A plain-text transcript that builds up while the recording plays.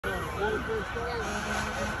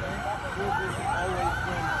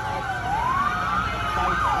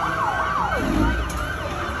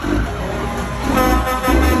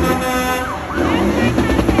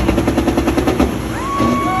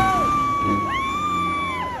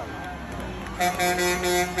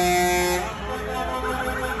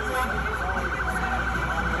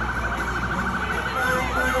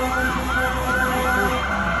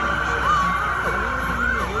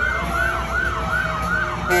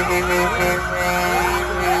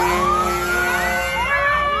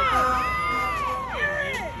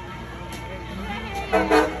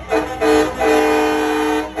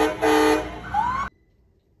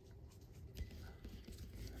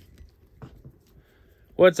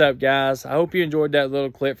What's up, guys? I hope you enjoyed that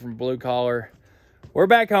little clip from Blue Collar. We're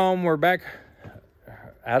back home. We're back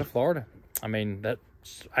out of Florida. I mean,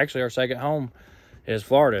 that's actually our second home is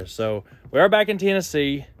Florida. So we are back in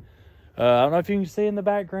Tennessee. I don't know if you can see in the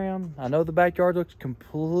background. I know the backyard looks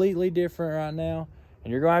completely different right now,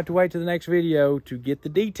 and you're going to have to wait to the next video to get the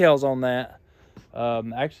details on that.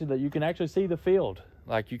 Actually, that you can actually see the field.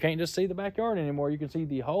 Like, you can't just see the backyard anymore. You can see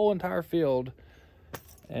the whole entire field.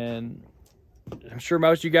 And I'm sure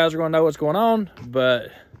most of you guys are going to know what's going on, but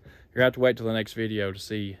you're going to have to wait till the next video to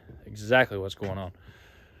see exactly what's going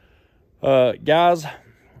on. Guys,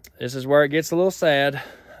 this is where it gets a little sad,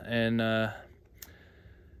 and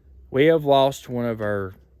we have lost one of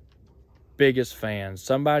our biggest fans,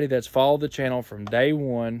 somebody that's followed the channel from day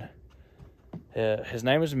one. His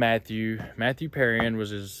name is Matthew. Matthew Perrin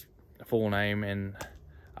was his full name, and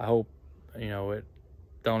I hope, you know, it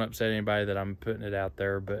don't upset anybody that I'm putting it out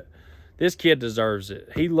there, but this kid deserves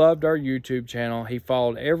it. He loved our YouTube channel. He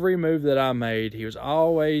followed every move that I made. He was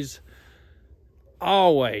always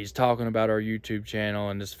talking about our YouTube channel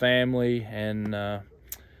and his family, and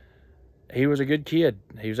he was a good kid.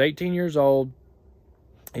 He was 18 years old.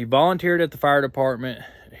 He volunteered at the fire department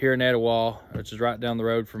here in Etowah, which is right down the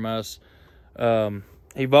road from us.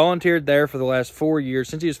 He volunteered there for the last 4 years,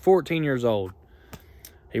 since he was 14 years old.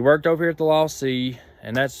 He worked over here at the Lost Sea,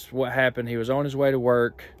 and that's what happened. He was on his way to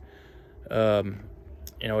work. You know,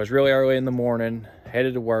 it was really early in the morning,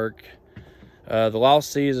 headed to work. The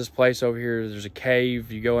Lost Sea is this place over here. There's a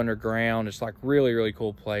cave. You go underground. It's like really, really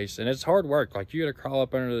cool place. And it's hard work. Like, you got to crawl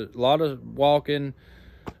up under a lot of walking.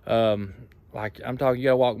 Like, I'm talking, you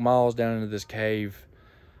got to walk miles down into this cave.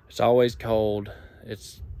 It's always cold.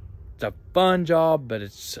 It's a fun job, but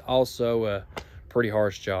it's also a pretty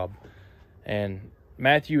harsh job. And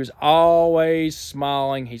Matthew is always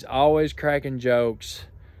smiling. He's always cracking jokes.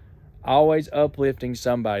 Always uplifting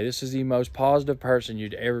somebody. This is the most positive person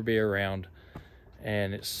you'd ever be around.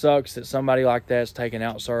 And it sucks that somebody like that's taken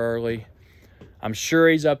out so early. I'm sure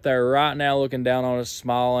he's up there right now looking down on us,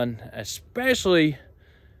 smiling, especially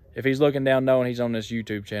if he's looking down knowing he's on this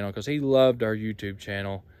YouTube channel, because he loved our YouTube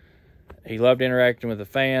channel. He loved interacting with the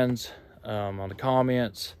fans, on the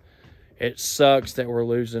comments. It sucks that we're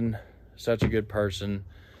losing such a good person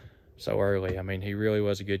so early. I mean, he really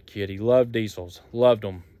was a good kid. He loved diesels, loved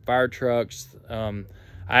them. Fire trucks. I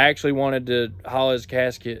actually wanted to haul his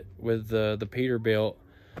casket with the Peterbilt,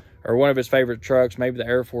 or one of his favorite trucks, maybe the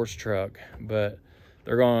Air Force truck, but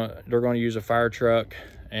they're gonna use a fire truck.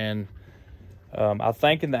 And I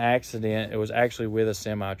think in the accident it was actually with a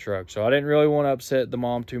semi truck, so I didn't really want to upset the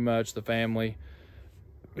mom too much, the family.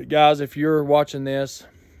 But guys, if you're watching this,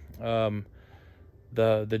 the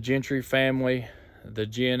Gentry family, the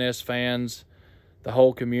GNS fans, the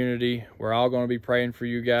whole community, we're all going to be praying for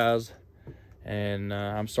you guys. And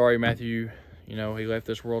I'm sorry Matthew, you know, he left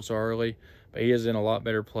this world so early, but he is in a lot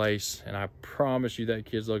better place. And I promise you that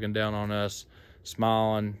kid's looking down on us,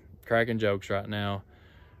 smiling, cracking jokes right now,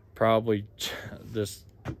 probably just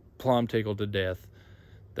plumb tickled to death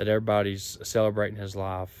that everybody's celebrating his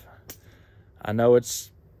life. I know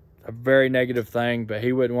it's a very negative thing, but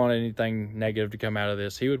he wouldn't want anything negative to come out of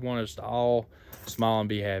this. He would want us to all smile and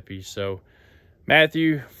be happy. So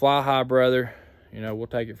Matthew, fly high, brother. You know, we'll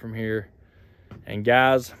take it from here. And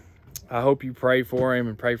guys, I hope you pray for him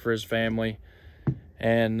and pray for his family.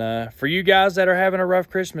 And for you guys that are having a rough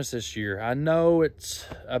Christmas this year, I know it's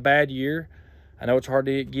a bad year. I know it's hard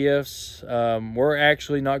to get gifts. We're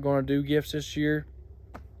actually not going to do gifts this year.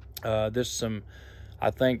 I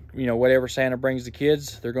think, you know, whatever Santa brings the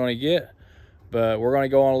kids, they're going to get. But we're going to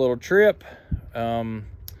go on a little trip.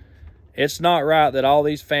 It's not right that all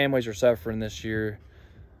these families are suffering this year.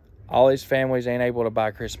 All these families ain't able to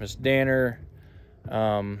buy Christmas dinner.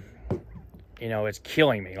 You know, it's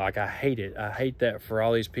killing me. Like, I hate it. I hate that for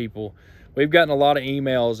all these people. We've gotten a lot of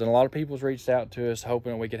emails, and a lot of people's reached out to us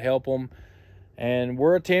hoping we could help them. And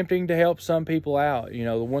we're attempting to help some people out, you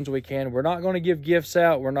know, the ones we can. We're not going to give gifts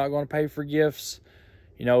out. We're not going to pay for gifts.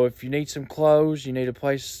 You know, if you need some clothes, you need a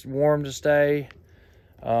place warm to stay.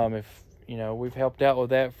 If, you know, we've helped out with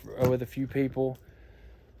that with a few people.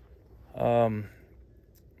 But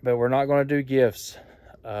we're not going to do gifts.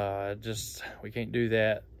 We can't do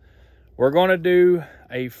that. We're going to do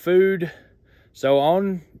a food. So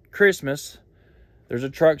on Christmas, there's a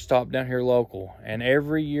truck stop down here local, and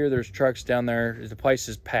every year there's trucks down there. The place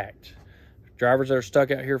is packed. Drivers that are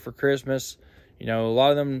stuck out here for Christmas, you know, a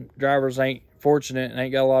lot of them drivers ain't fortunate and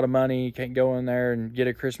ain't got a lot of money, can't go in there and get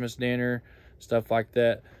a Christmas dinner, stuff like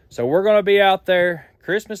that. So we're going to be out there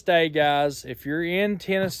Christmas Day, guys. If you're in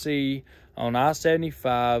Tennessee on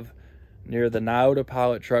I-75 near the Nyota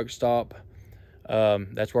Pilot truck stop,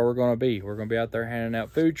 that's where we're going to be. We're going to be out there handing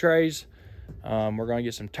out food trays. We're going to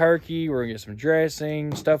get some turkey. We're going to get some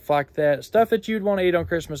dressing, stuff like that. Stuff that you'd want to eat on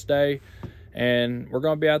Christmas Day. And we're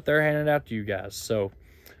going to be out there handing it out to you guys. So,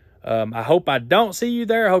 I hope I don't see you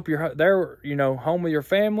there. I hope you're there, you know, home with your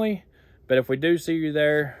family. But if we do see you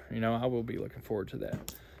there, you know, I will be looking forward to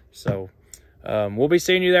that. So, we'll be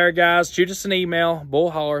seeing you there, guys. Shoot us an email,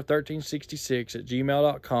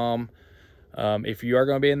 bullholler1366@gmail.com. If you are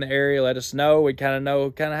going to be in the area, let us know. We kind of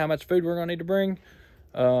know how much food we're going to need to bring.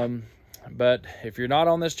 But if you're not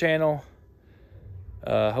on this channel,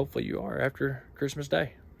 hopefully you are after Christmas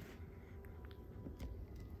Day.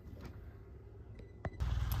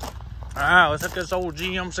 All right, let's hit this old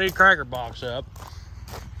GMC cracker box up.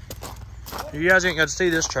 You guys ain't got to see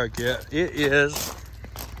this truck yet. It is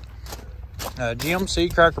a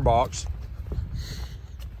GMC cracker box,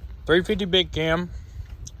 350 big cam.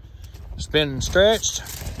 It's been stretched,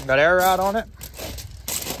 got air ride on it.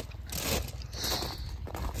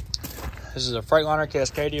 This is a Freightliner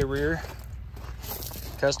Cascadia rear,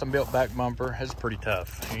 custom built back bumper. It's pretty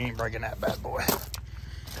tough. You ain't breaking that bad boy.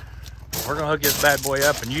 We're gonna hook this bad boy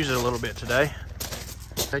up and use it a little bit today.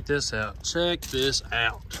 Check this out. Check this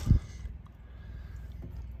out.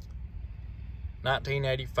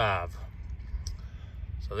 1985.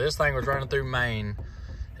 So this thing was running through Maine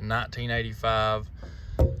in 1985.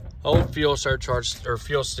 Old fuel surcharge or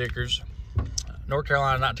fuel stickers. North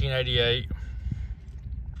Carolina 1988.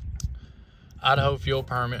 Idaho fuel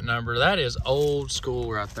permit number. That is old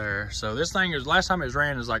school right there. So this thing is, last time it was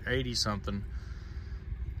ran is like 80 something.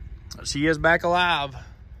 She is back alive.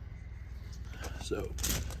 So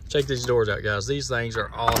check these doors out, guys. These things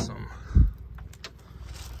are awesome.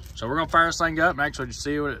 So we're gonna fire this thing up and actually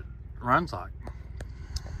see what it runs like.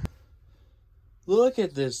 Look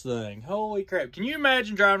at this thing. Holy crap. Can you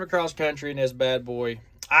imagine driving across country in this bad boy?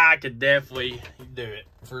 I could definitely do it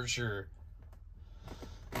for sure.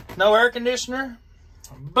 No air conditioner,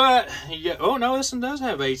 but you get, oh no, this one does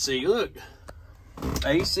have AC. Look,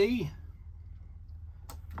 AC,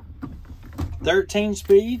 13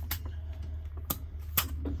 speed.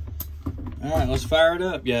 All right, let's fire it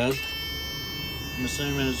up, guys. I'm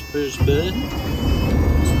assuming it's a push button.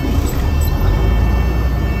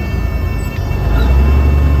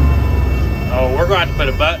 Oh, we're going to have to put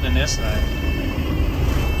a button in this thing.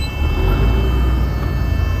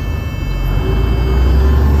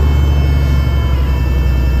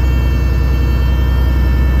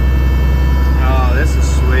 This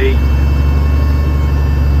is sweet.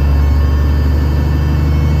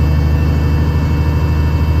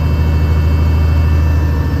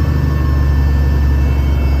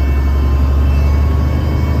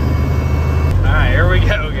 Alright, here we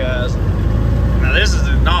go, guys. Now this is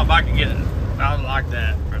not if I can get it. I like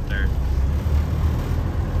that right there.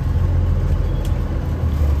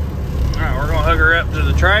 Alright, we're gonna hook her up to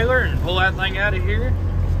the trailer and pull that thing out of here.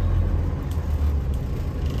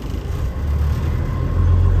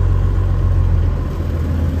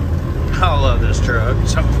 I love this truck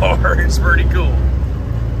so far. It's pretty cool.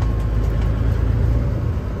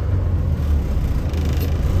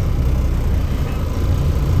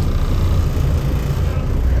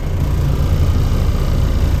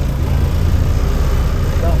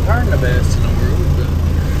 Don't turn the best in the world, but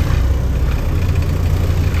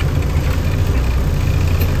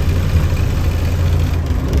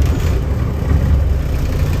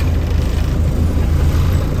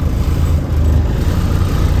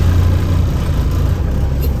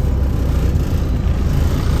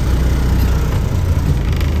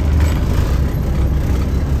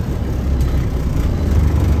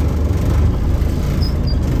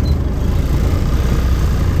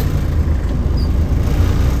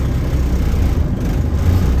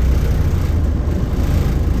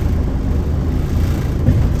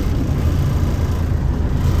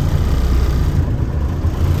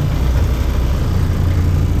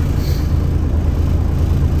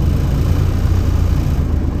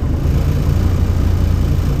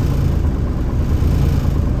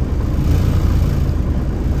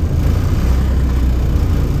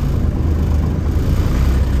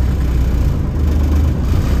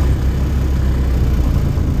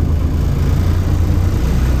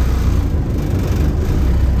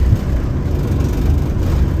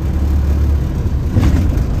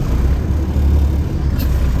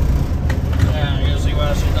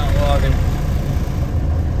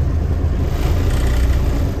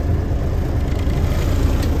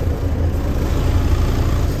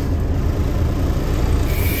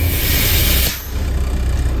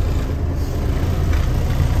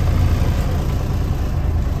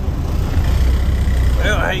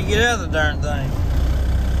other darn thing.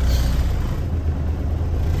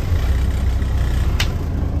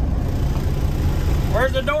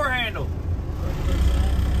 Where's the door handle?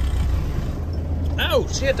 Oh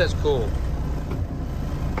shit, that's cool.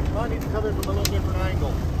 Well, I need to come in from a little different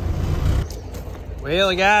angle.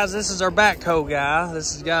 Well, guys, this is our backhoe guy.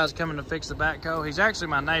 This is the guy who's coming to fix the backhoe. He's actually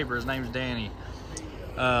my neighbor. His name's Danny.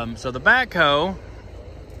 So the backhoe,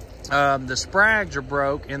 the sprags are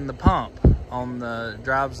broke in the pump on the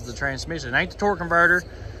drives the transmission. It ain't the torque converter.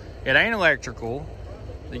 It ain't electrical.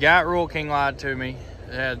 The guy at Rural King lied to me.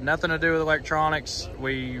 It had nothing to do with electronics.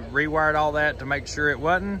 We rewired all that to make sure it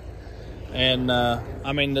wasn't. And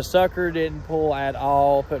I mean, the sucker didn't pull at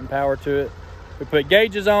all, putting power to it. We put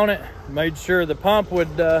gauges on it, made sure the pump was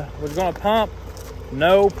going to pump.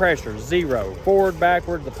 No pressure, zero. Forward,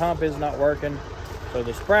 backward, the pump is not working. So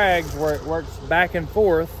the sprags, where it works back and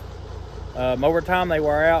forth, over time they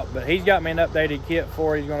wear out, but he's got me an updated kit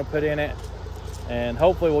for it he's going to put in it, and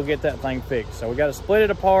hopefully we'll get that thing fixed. So we got to split it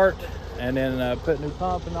apart and then put new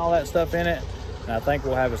pump and all that stuff in it, and I think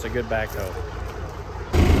we'll have us a good backhoe.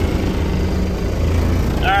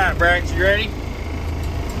 All right, Brax, you ready?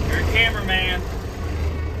 You're a cameraman.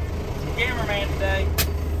 Cameraman today.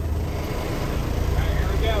 All right, here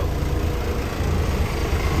we go.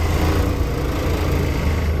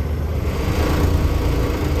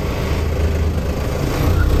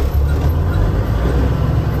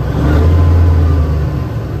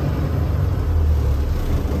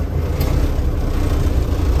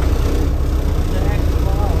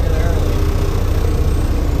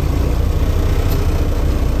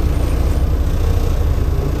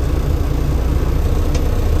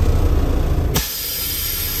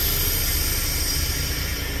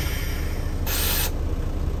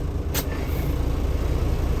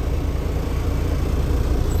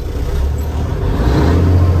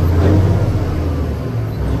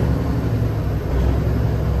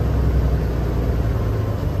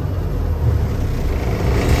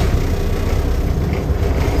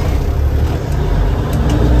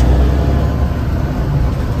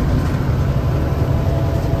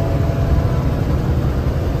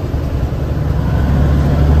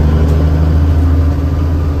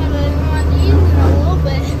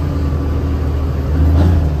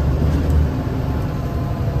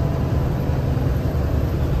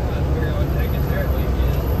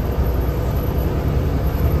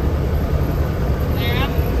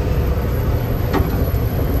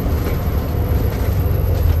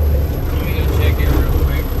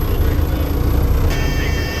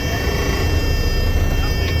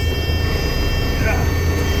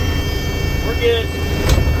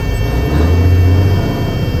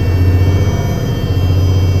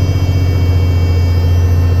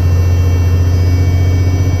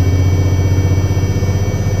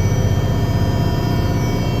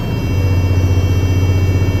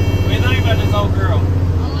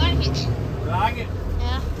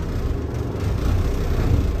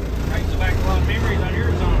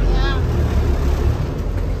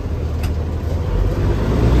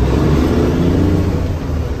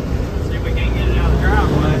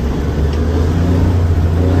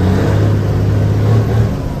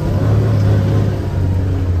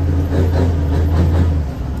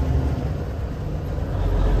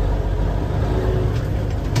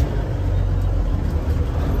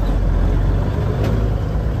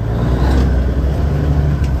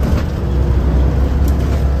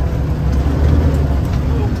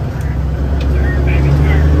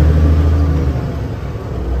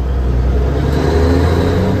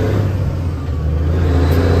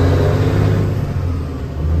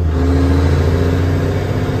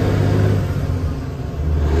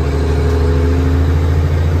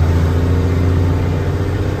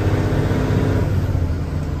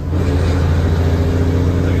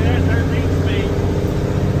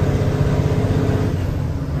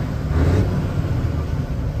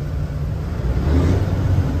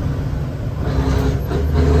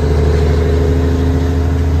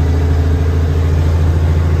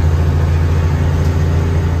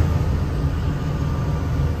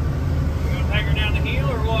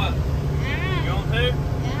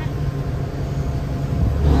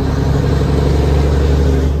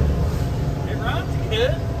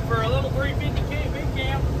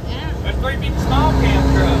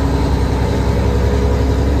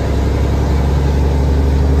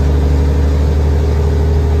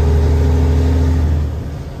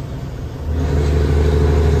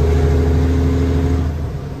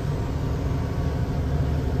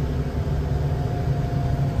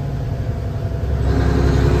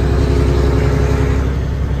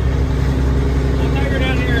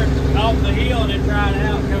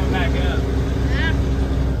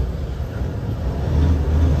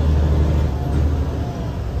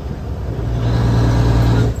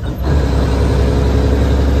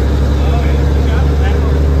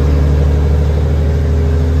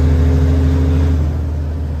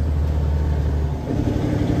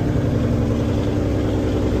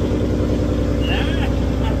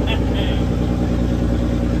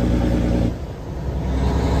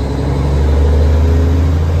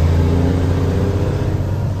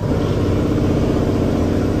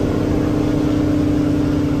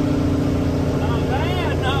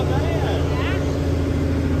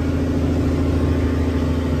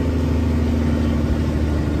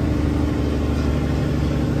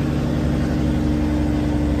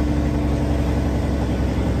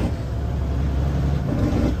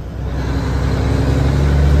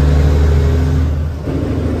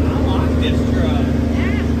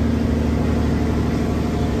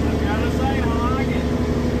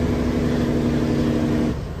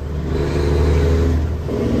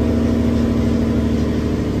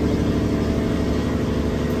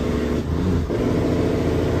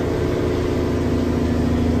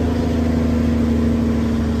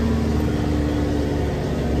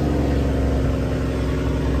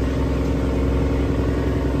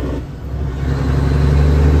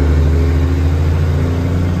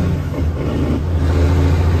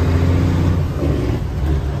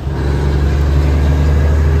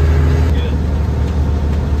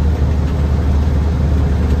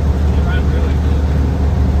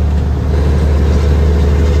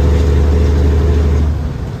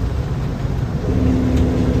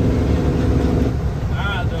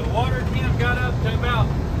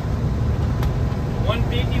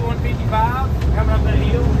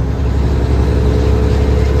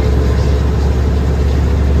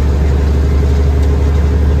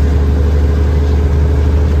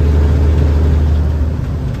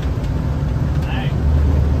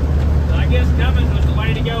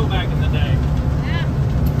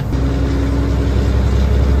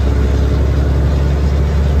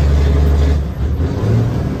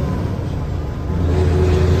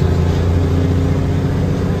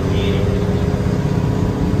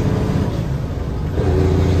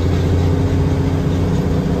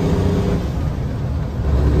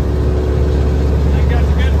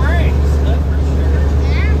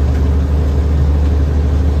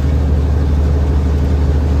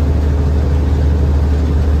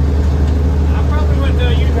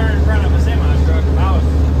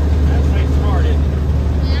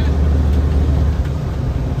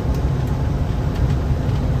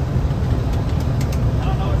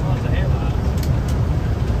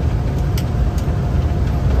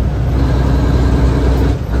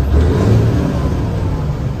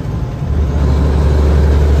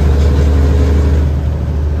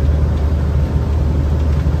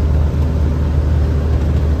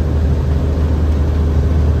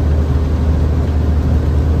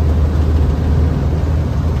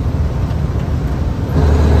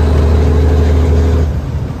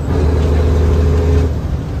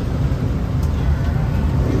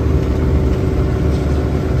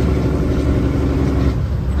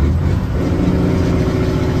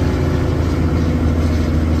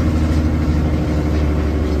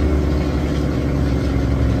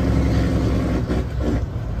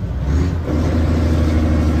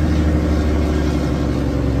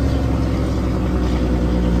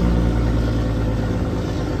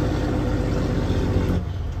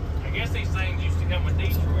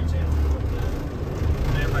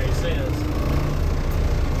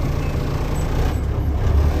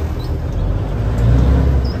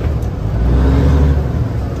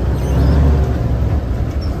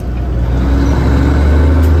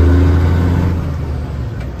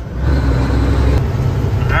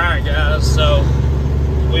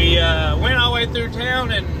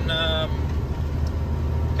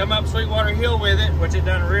 come up Sweetwater Hill with it, which it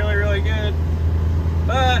done really, really good.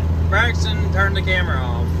 But Braxton turned the camera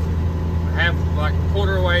off like a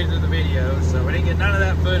quarter way through the video, so we didn't get none of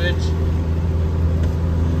that footage.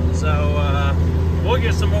 So we'll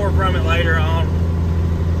get some more from it later on.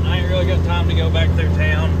 I ain't really got time to go back through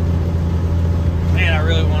town. Man, I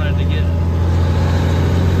really wanted to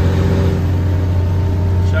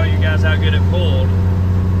show you guys how good it pulled.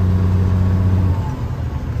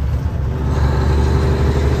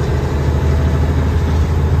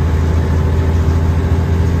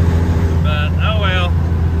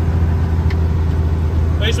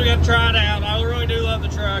 We got to try it out. I really do love the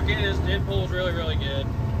truck. It pulls really, really good.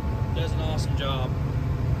 It does an awesome job.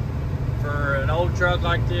 For an old truck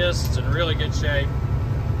like this, it's in really good shape.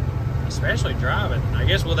 Especially driving. I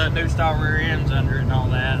guess with that new style rear ends under it and all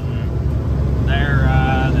that. And there,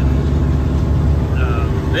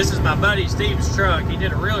 this is my buddy Steve's truck. He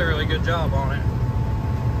did a really, really good job on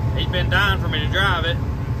it. He'd been dying for me to drive it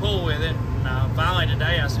and pull with it. And finally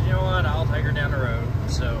today I said, you know what, I'll take her down the road.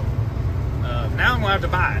 So now I'm gonna have to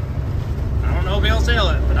buy it. I don't know if he'll sell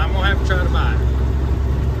it, but I'm gonna have to try to buy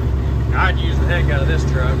it. I'd use the heck out of this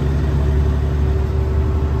truck.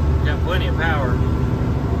 Got plenty of power.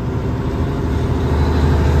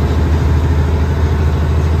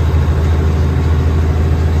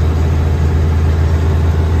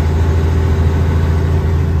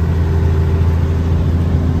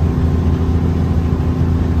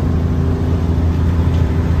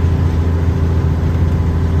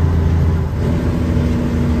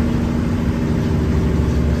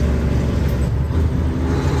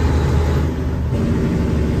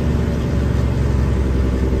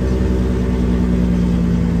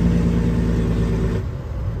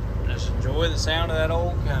 Sound of that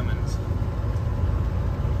old Cummins.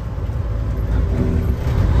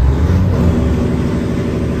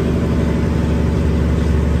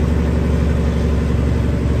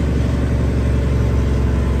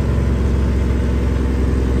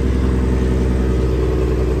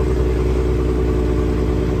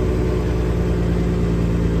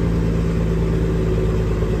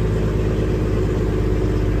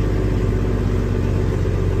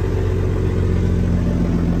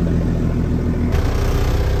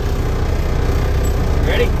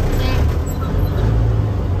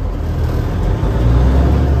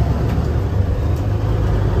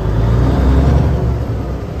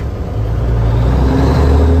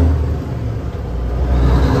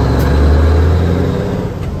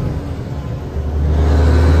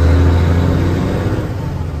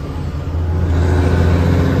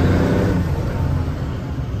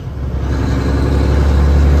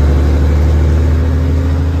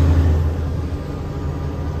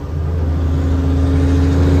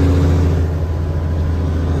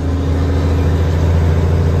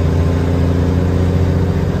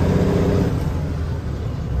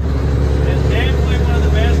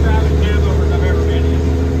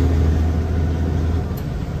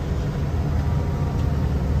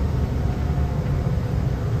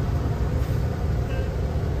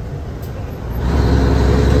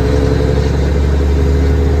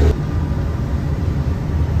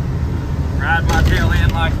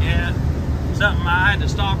 Something I had to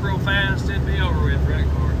stop real fast, it'd be over with right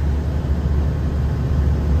quick.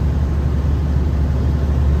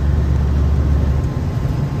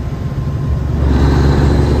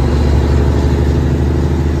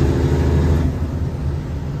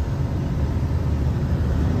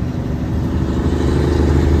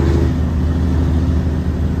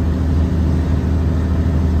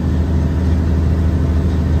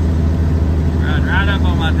 Right up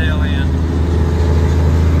on my tail end.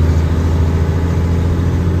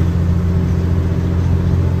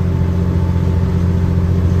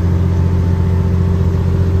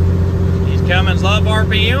 Cummins love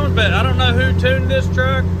RPMs, but I don't know who tuned this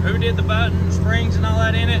truck, who did the buttons, springs, and all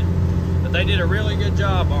that in it, but they did a really good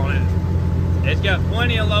job on it. It's got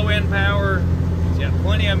plenty of low end power, it's got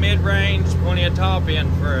plenty of mid range, plenty of top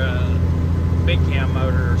end for a big cam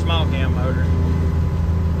motor or small cam motor.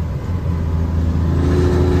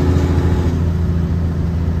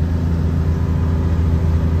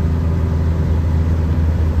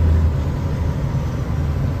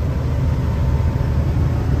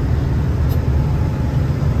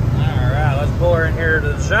 Pull her in here to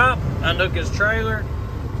the shop, unhook his trailer,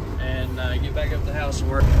 and get back up to the house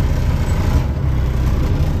and work.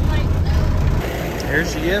 Here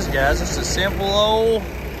she is, guys. It's a simple old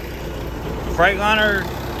Freightliner.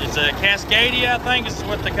 It's a Cascadia, I think is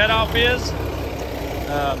what the cutoff is.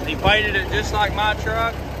 He plated it just like my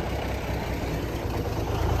truck.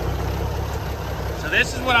 So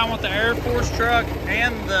this is what I want the Air Force truck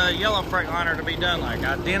and the yellow Freightliner to be done like,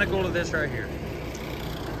 identical to this right here.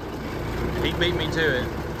 He beat me to it.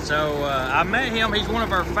 So I met him, he's one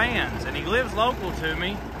of our fans, and he lives local to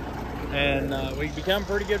me. And we've become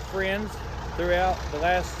pretty good friends throughout the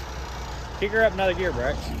last, kick her up another gear,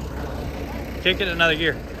 Brax. Kick it another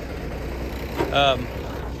gear.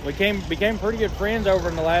 We became pretty good friends over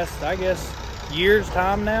in the last, I guess, year's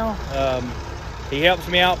time now. He helps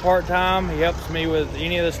me out part-time. He helps me with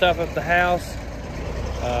any of the stuff at the house.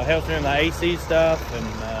 Helps me with the AC stuff. And,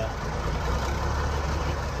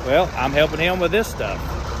 well, I'm helping him with this stuff.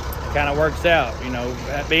 It kind of works out, you know,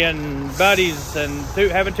 being buddies and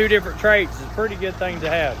having two different traits is a pretty good thing to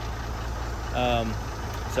have.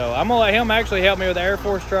 So I'm gonna let him actually help me with the Air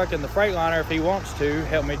Force truck and the Freightliner if he wants to,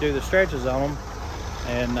 help me do the stretches on them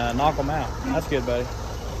and knock them out. That's good, buddy.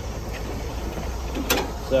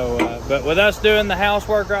 So, but with us doing the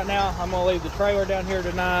housework right now, I'm gonna leave the trailer down here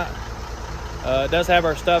tonight. It does have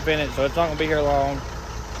our stuff in it, so it's not gonna be here long.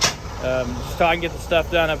 Just so I can get the stuff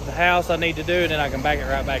done up at the house I need to do, and then I can back it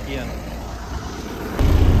right back in.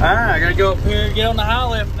 All right, I gotta go up here and get on the high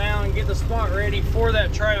lift now and get the spot ready for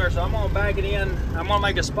that trailer. So I'm gonna back it in. I'm gonna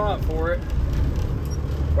make a spot for it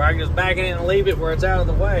where I can just back it in and leave it where it's out of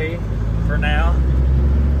the way for now,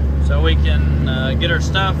 so we can get our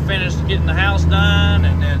stuff finished, getting the house done,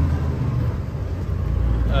 and then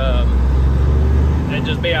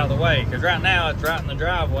just be out of the way. Because right now it's right in the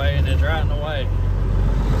driveway and it's right in the way.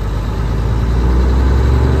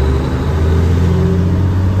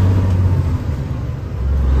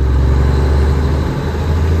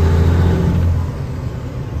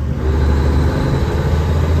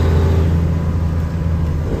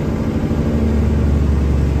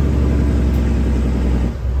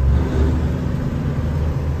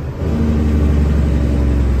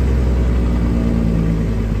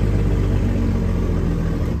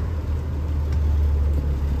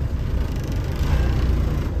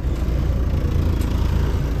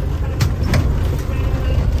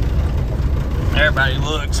 Everybody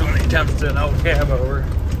looks when it comes to an old cab over.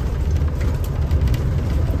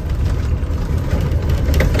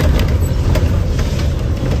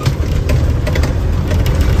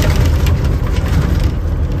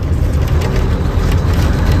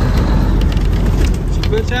 She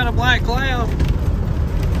puts out a black cloud.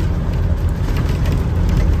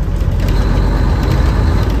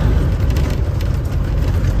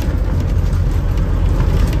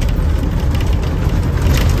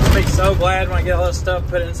 So glad when I get all this stuff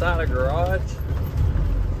put inside a garage.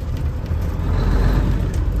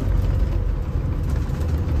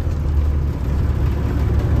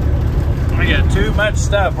 We got too much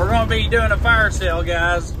stuff. We're gonna be doing a fire sale,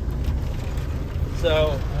 guys.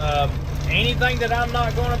 So anything that I'm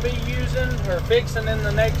not gonna be using or fixing in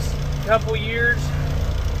the next couple years,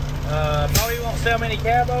 probably won't sell many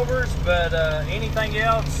cab overs, but anything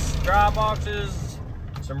else, dry boxes,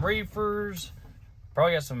 some reefers,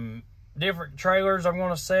 probably got some different trailers I'm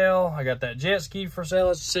going to sell. I got that jet ski for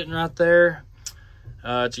sale. It's sitting right there.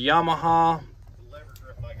 It's a Yamaha.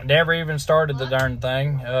 I never even started the darn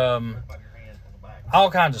thing.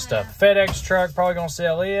 All kinds of stuff. FedEx truck, probably going to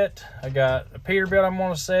sell it. I got a Peterbilt I'm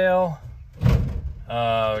going to sell.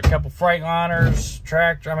 A couple Freightliners,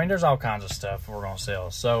 tractor. I mean, there's all kinds of stuff we're going to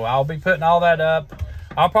sell. So I'll be putting all that up.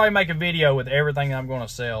 I'll probably make a video with everything I'm going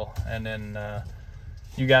to sell. And then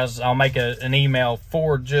you guys, I'll make an email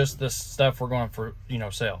for just the stuff we're going to,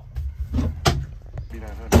 sell.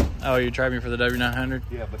 W900. Oh, you tried me for the W900?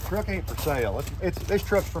 Yeah, but the truck ain't for sale. This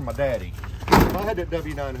truck's for my daddy. If I had that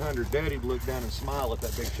W900, Daddy'd look down and smile at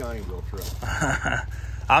that big shiny wheel truck.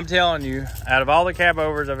 I'm telling you, out of all the cab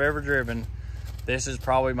overs I've ever driven, this is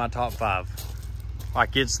probably my top 5.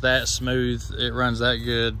 Like, it's that smooth. It runs that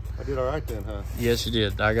good. I did all right then, huh? Yes, you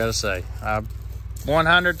did. I got to say.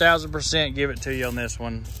 100,000% give it to you on this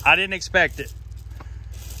one. I didn't expect it.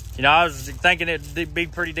 I was thinking it'd be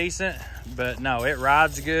pretty decent, but no, it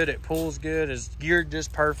rides good, it pulls good, it's geared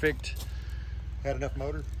just perfect. Had enough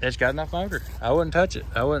motor? It's got enough motor. I wouldn't touch it.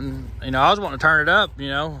 I wouldn't, I was wanting to turn it up,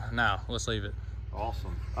 No, let's leave it.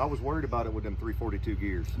 Awesome. I was worried about it with them 342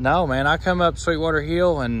 gears. No, man, I come up Sweetwater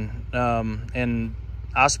Hill and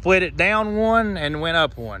I split it down one and went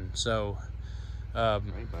up one, so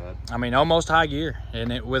ain't bad. I mean, almost high gear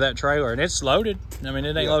with that trailer, and it's loaded. I mean,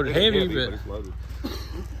 it ain't loaded heavy, but it's loaded.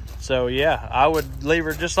 So yeah, I would leave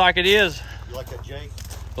her just like it is. You like that Jake?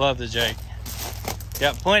 Love the Jake.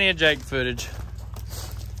 Got plenty of Jake footage.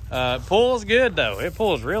 Pulls good though. It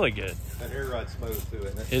pulls really good. That air ride's smooth too,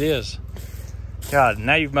 isn't it? It is. God,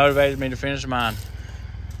 now you've motivated me to finish mine.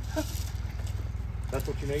 That's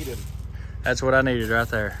what you needed. That's what I needed right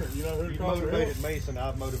there. You know who motivated Mason,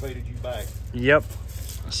 I've motivated you back. Yep.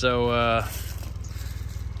 So,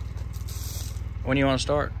 when do you want to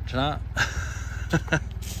start? Tonight?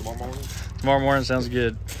 Tomorrow morning? Tomorrow morning sounds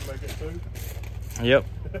good. Make it 2? Yep.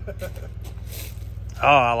 Oh,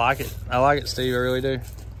 I like it. I like it, Steve. I really do.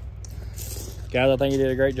 Guys, I think you did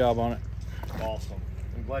a great job on it. Awesome.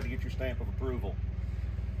 I'm glad to get your stamp of approval.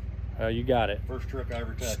 You got it. First truck I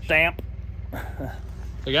ever touched. Stamp.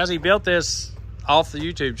 So, guys, he built this off the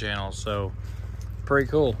YouTube channel, so pretty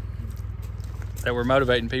cool that we're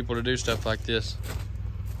motivating people to do stuff like this.